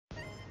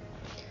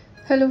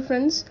Hello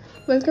friends,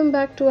 welcome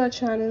back to our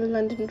channel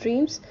London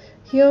Dreams.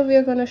 Here we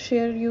are going to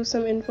share you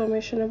some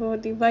information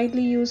about the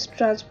widely used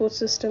transport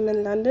system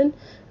in London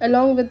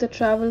along with the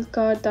travel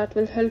card that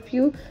will help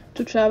you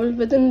to travel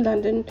within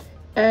London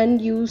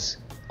and use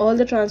all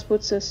the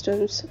transport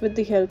systems with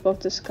the help of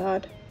this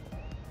card.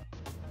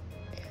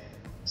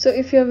 So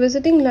if you're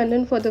visiting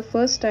London for the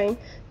first time,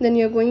 then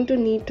you're going to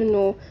need to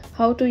know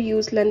how to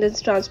use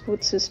London's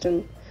transport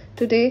system.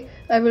 Today,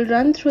 I will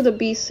run through the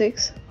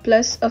basics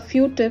plus a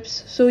few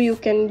tips so you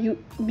can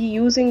be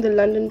using the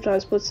London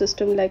transport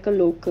system like a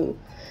local.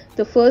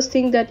 The first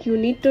thing that you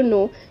need to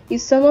know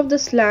is some of the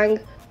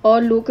slang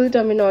or local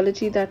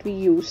terminology that we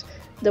use.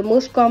 The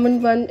most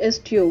common one is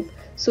tube.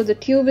 So the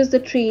tube is the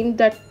train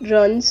that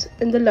runs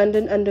in the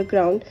London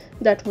Underground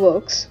that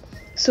works.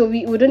 So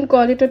we wouldn't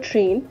call it a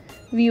train.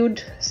 We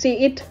would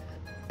say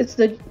it's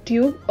the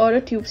tube or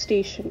a tube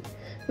station,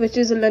 which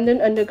is a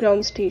London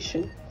Underground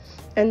station.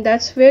 And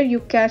that's where you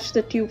catch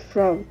the tube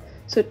from.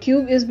 So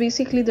tube is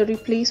basically the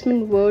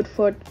replacement word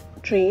for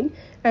train,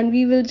 and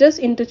we will just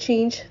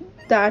interchange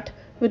that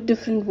with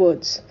different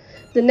words.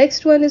 The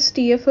next one is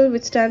TfL,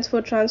 which stands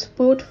for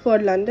Transport for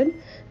London.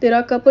 There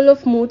are a couple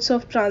of modes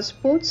of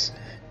transports.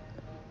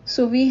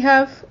 So we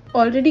have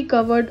already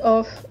covered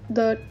of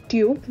the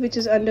tube, which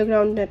is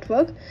underground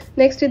network.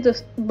 Next is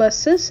the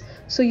buses.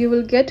 So you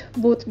will get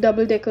both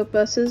double-decker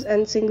buses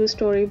and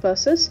single-story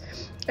buses,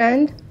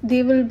 and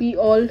they will be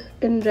all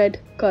in red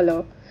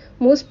color.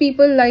 Most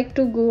people like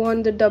to go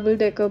on the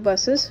double-decker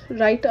buses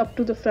right up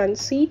to the front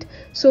seat.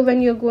 So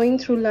when you're going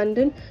through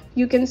London,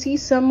 you can see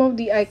some of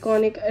the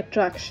iconic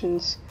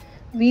attractions.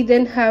 We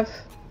then have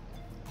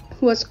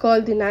what's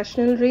called the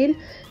National Rail.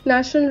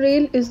 National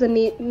Rail is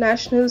the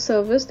national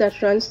service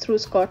that runs through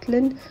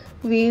Scotland,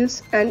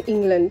 Wales and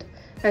England,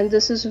 and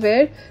this is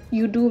where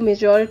you do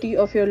majority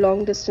of your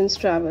long distance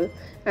travel,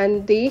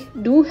 and they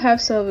do have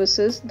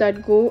services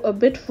that go a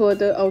bit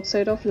further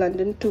outside of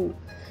London too.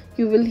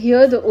 You will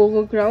hear the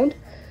overground,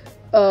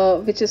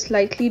 which is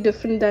slightly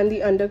different than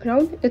the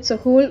underground. It's a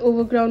whole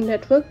overground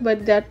network,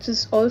 but that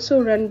is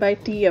also run by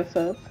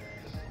TfL.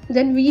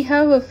 Then we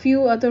have a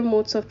few other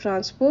modes of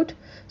transport.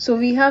 So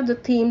we have the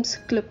Thames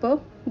Clipper.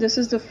 This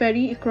is the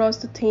ferry across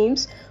the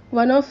Thames.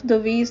 One of the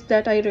ways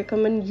that I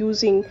recommend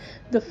using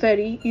the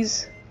ferry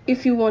is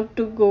if you want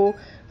to go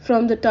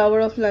from the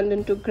Tower of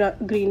London to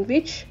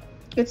Greenwich.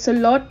 It's a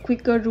lot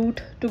quicker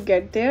route to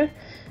get there.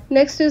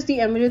 Next is the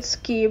Emirates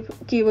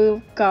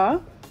cable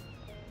car.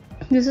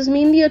 This is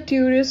mainly a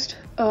tourist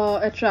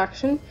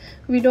attraction.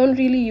 We don't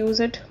really use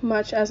it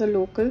much as a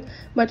local,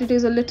 but it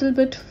is a little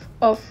bit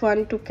of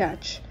fun to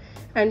catch.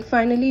 And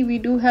finally, we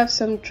do have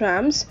some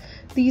trams.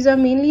 These are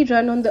mainly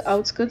run on the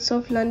outskirts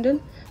of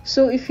London.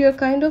 So if you're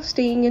kind of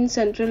staying in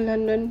central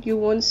London, you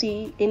won't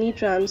see any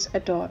trams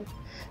at all.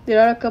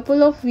 There are a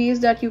couple of ways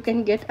that you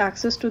can get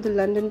access to the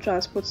London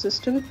transport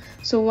system.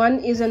 So one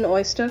is an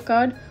Oyster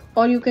card,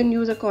 or you can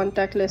use a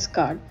contactless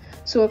card.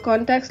 So a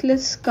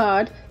contactless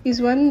card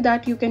is one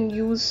that you can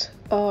use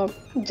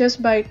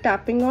just by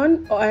tapping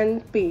on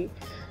and pay.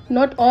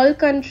 Not all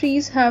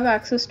countries have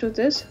access to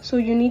this, so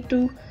you need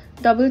to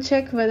double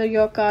check whether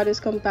your card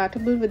is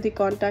compatible with the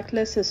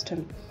contactless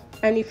system.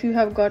 And if you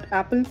have got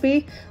Apple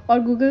Pay or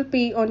Google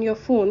Pay on your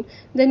phone,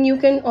 then you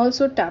can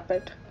also tap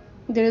it.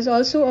 There is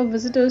also a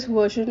visitor's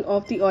version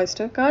of the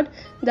Oyster card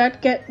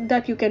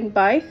that you can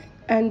buy,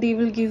 and they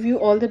will give you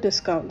all the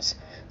discounts.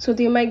 So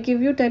they might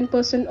give you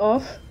 10%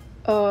 off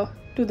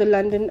to the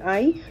London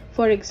Eye,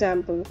 for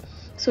example.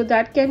 So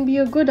that can be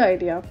a good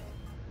idea.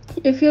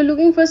 If you're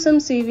looking for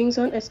some savings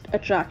on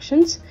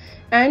attractions,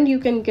 and you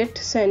can get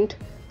sent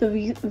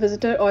the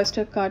visitor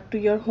Oyster card to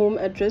your home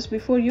address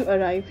before you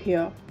arrive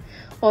here.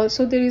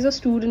 Also, there is a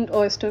student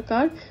Oyster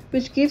card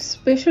which gives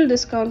special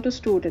discount to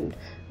student.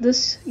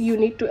 This you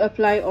need to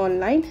apply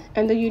online,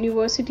 and the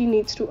university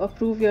needs to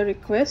approve your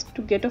request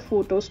to get a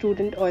photo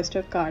student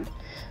Oyster card.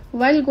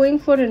 While going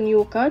for a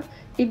new card,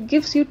 it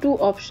gives you two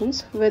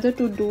options, whether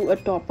to do a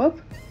top-up,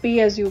 pay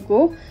as you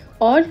go,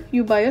 or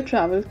you buy a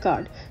travel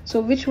card. So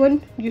which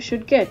one you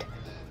should get?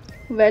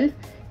 Well,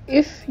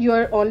 if you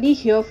are only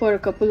here for a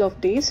couple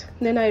of days,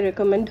 then I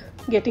recommend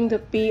getting the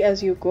pay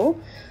as you go.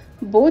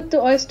 Both the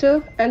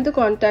Oyster and the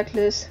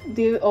contactless,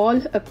 they all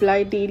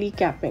apply daily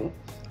capping.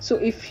 So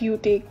if you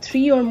take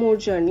 3 or more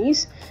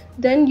journeys,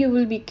 then you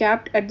will be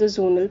capped at the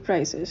zonal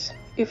prices.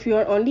 If you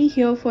are only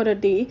here for a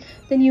day,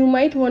 then you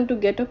might want to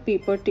get a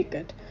paper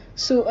ticket.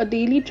 So a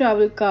daily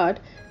travel card,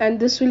 and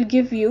this will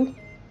give you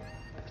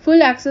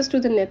full access to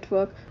the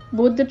network,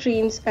 both the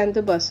trains and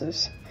the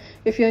buses.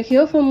 If you're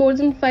here for more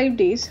than 5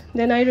 days,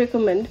 then I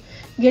recommend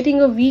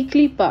getting a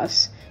weekly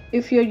pass.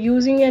 If you're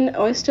using an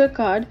Oyster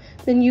card,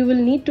 then you will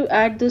need to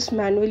add this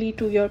manually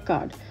to your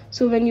card.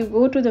 So when you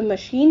go to the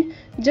machine,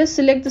 just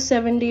select the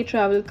 7-day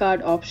travel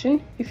card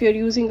option. If you're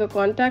using a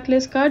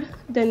contactless card,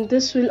 then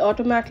this will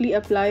automatically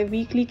apply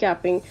weekly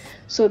capping.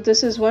 So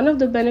this is one of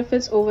the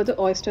benefits over the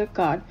Oyster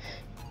card.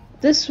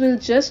 This will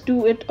just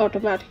do it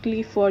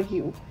automatically for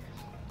you.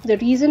 The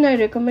reason I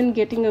recommend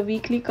getting a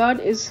weekly card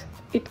is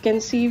it can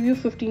save you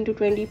 15 to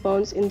 20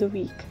 pounds in the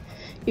week.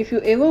 If you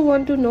ever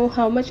want to know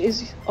how much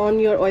is on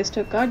your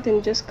Oyster card,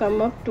 then just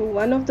come up to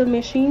one of the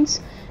machines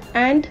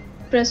and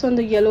press on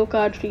the yellow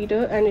card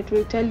reader, and it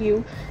will tell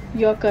you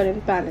your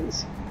current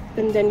balance.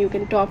 And then you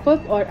can top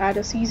up or add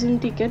a season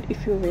ticket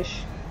if you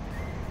wish.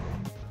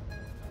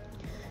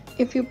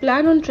 If you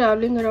plan on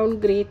traveling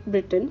around Great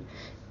Britain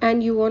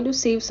and you want to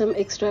save some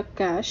extra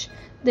cash,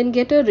 then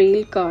get a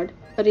rail card.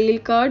 A rail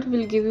card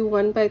will give you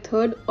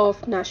 1/3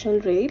 of National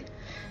Rail,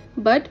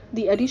 but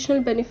the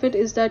additional benefit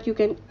is that you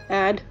can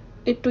add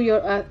it to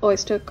your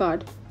Oyster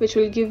card, which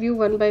will give you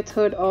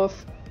 1/3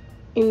 off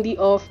in the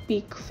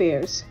off-peak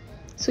fares.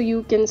 So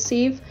you can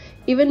save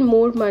even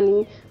more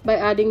money by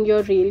adding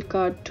your rail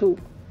card too.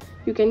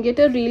 You can get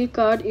a rail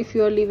card if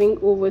you are living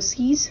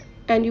overseas,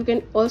 and you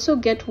can also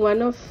get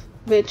one of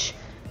which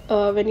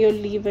when you're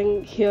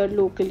leaving here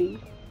locally.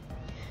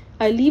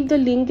 I leave the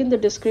link in the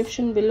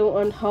description below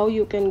on how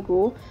you can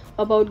go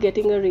about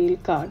getting a rail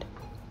card.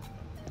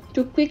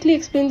 To quickly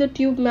explain the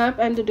tube map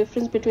and the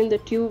difference between the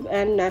tube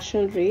and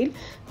National Rail,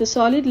 the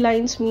solid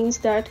lines means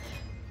that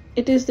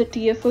it is the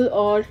TfL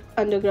or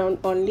underground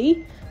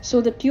only.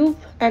 So the tube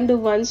and the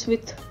ones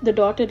with the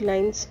dotted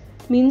lines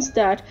means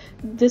that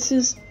this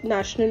is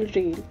National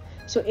Rail.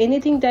 So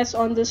anything that's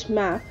on this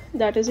map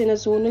that is in a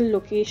zonal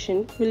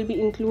location will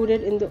be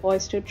included in the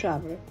Oyster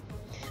Traveler.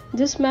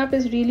 This map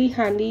is really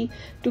handy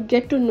to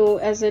get to know,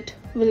 as it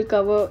will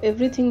cover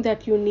everything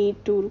that you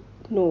need to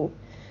know.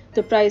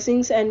 The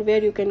pricings and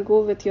where you can go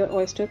with your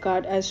Oyster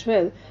card as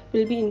well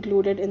will be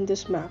included in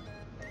this map.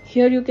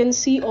 Here you can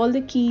see all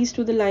the keys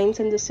to the lines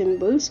and the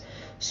symbols.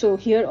 So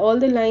here all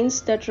the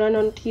lines that run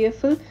on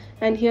TfL,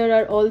 and here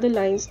are all the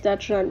lines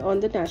that run on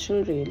the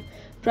National Rail.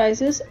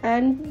 Prices,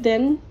 and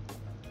then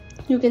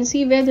you can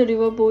see where the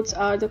river boats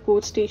are, the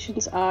coach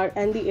stations are,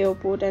 and the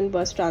airport and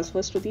bus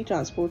transfers to the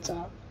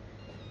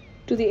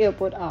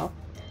airport are.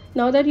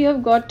 Now that you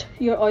have got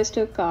your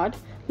Oyster card,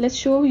 let's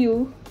show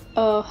you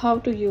how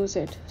to use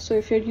it. So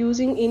if you're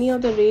using any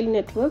of the rail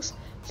networks,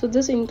 so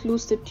this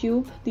includes the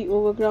tube, the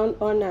overground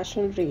or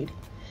National Rail.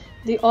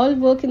 They all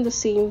work in the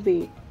same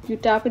way. You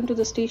tap into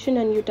the station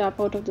and you tap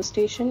out of the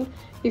station.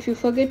 If you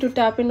forget to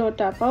tap in or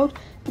tap out,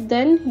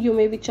 then you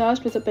may be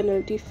charged with a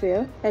penalty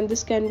fare, and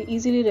this can be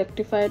easily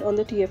rectified on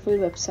the TfL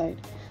website.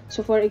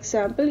 So for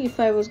example, if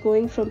I was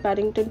going from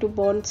Paddington to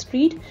Bond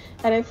Street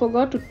and I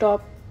forgot to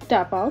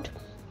tap out,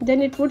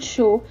 then it would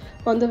show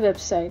on the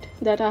website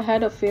that I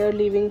had a fare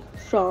leaving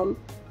from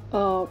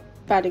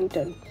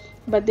Paddington,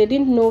 but they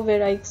didn't know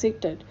where I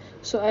exited,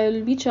 so I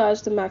will be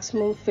charged the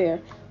maximum fare.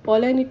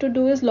 All I need to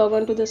do is log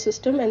on to the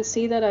system and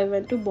say that I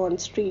went to Bond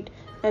Street,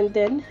 and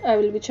then I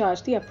will be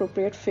charged the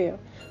appropriate fare.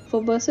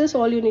 For buses,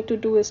 all you need to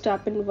do is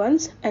tap in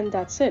once, and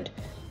that's it.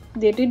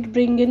 They did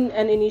bring in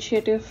an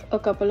initiative a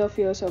couple of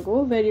years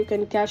ago where you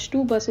can catch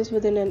 2 buses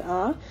within an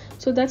hour,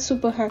 so that's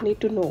super handy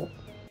to know.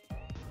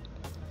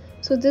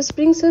 So this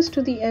brings us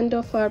to the end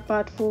of our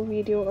part 4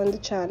 video on the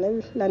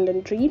channel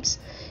London Dreams.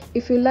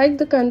 If you like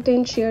the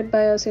content shared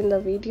by us in the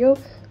video,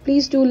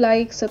 please do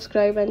like,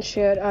 subscribe and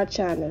share our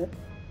channel.